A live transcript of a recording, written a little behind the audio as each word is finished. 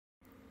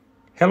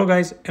Hello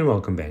guys and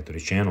welcome back to the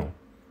channel,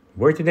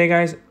 where today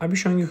guys I'll be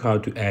showing you how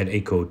to add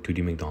a code to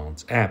the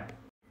McDonald's app.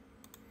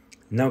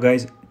 Now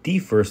guys, the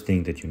first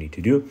thing that you need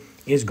to do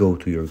is go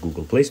to your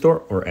Google Play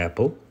Store or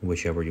Apple,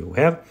 whichever you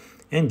have,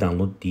 and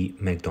download the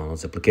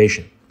McDonald's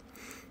application.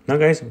 Now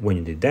guys, when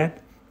you did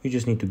that, you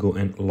just need to go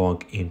and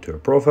log into your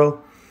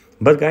profile.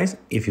 But guys,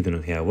 if you do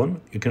not have one,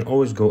 you can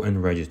always go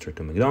and register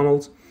to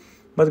McDonald's.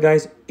 But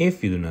guys,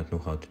 if you do not know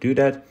how to do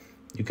that,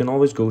 you can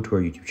always go to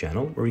our YouTube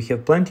channel where we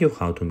have plenty of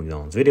how to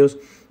McDonald's videos,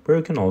 where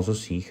you can also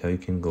see how you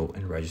can go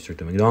and register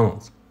to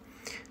McDonald's.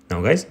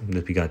 Now guys,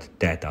 that we got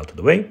that out of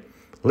the way,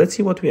 let's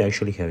see what we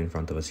actually have in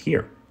front of us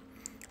here.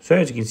 So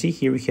as you can see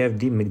here, we have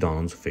the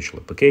McDonald's official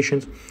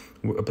application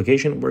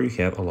where you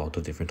have a lot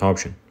of different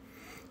options.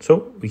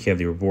 So we have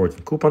the rewards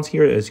and coupons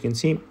here, as you can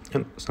see,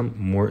 and some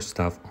more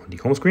stuff on the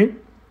home screen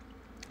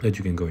that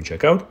you can go and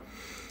check out.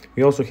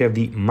 We also have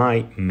the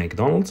My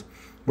McDonald's,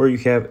 where you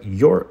have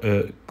your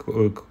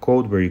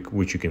code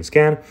which you can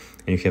scan,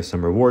 and you have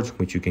some rewards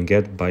which you can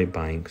get by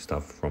buying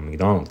stuff from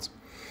McDonald's.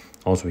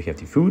 Also, we have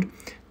the food,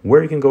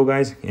 where you can go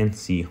guys and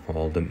see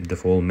all the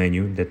full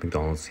menu that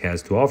McDonald's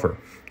has to offer.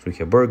 So we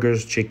have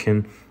burgers,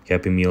 chicken,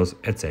 Happy Meals,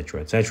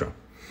 etc, etc.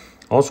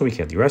 Also, we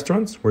have the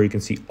restaurants, where you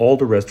can see all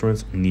the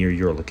restaurants near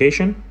your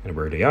location and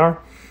where they are.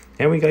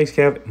 And we guys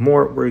have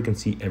more, where you can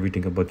see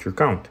everything about your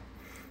account.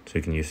 So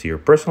you can see your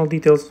personal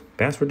details,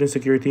 password and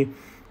security,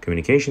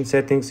 communication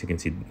settings. You can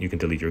see you can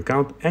delete your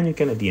account, and you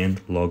can at the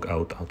end log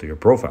out of your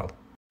profile.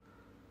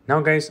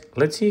 Now guys,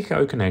 let's see how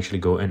you can actually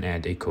go and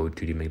add a code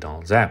to the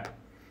McDonald's app.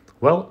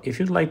 Well, if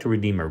you'd like to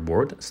redeem a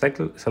reward, select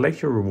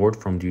your reward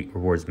from the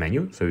rewards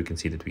menu. So you can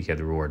see that we have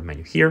the reward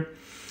menu here.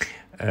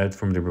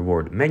 From the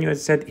reward menu, as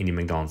I said, in the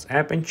McDonald's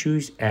app, and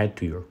choose add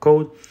to your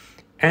code,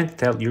 and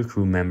tell your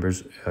crew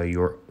members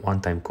your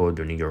one-time code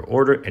during your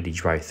order at the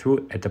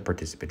drive-thru at the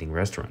participating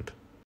restaurant.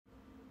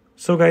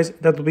 So guys,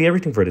 that will be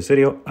everything for this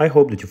video. I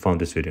hope that you found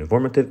this video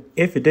informative.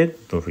 If you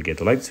did, don't forget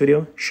to like this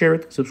video, share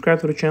it, subscribe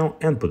to the channel,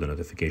 and put the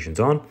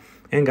notifications on.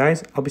 And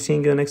guys, I'll be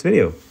seeing you in the next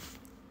video.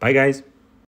 Bye guys.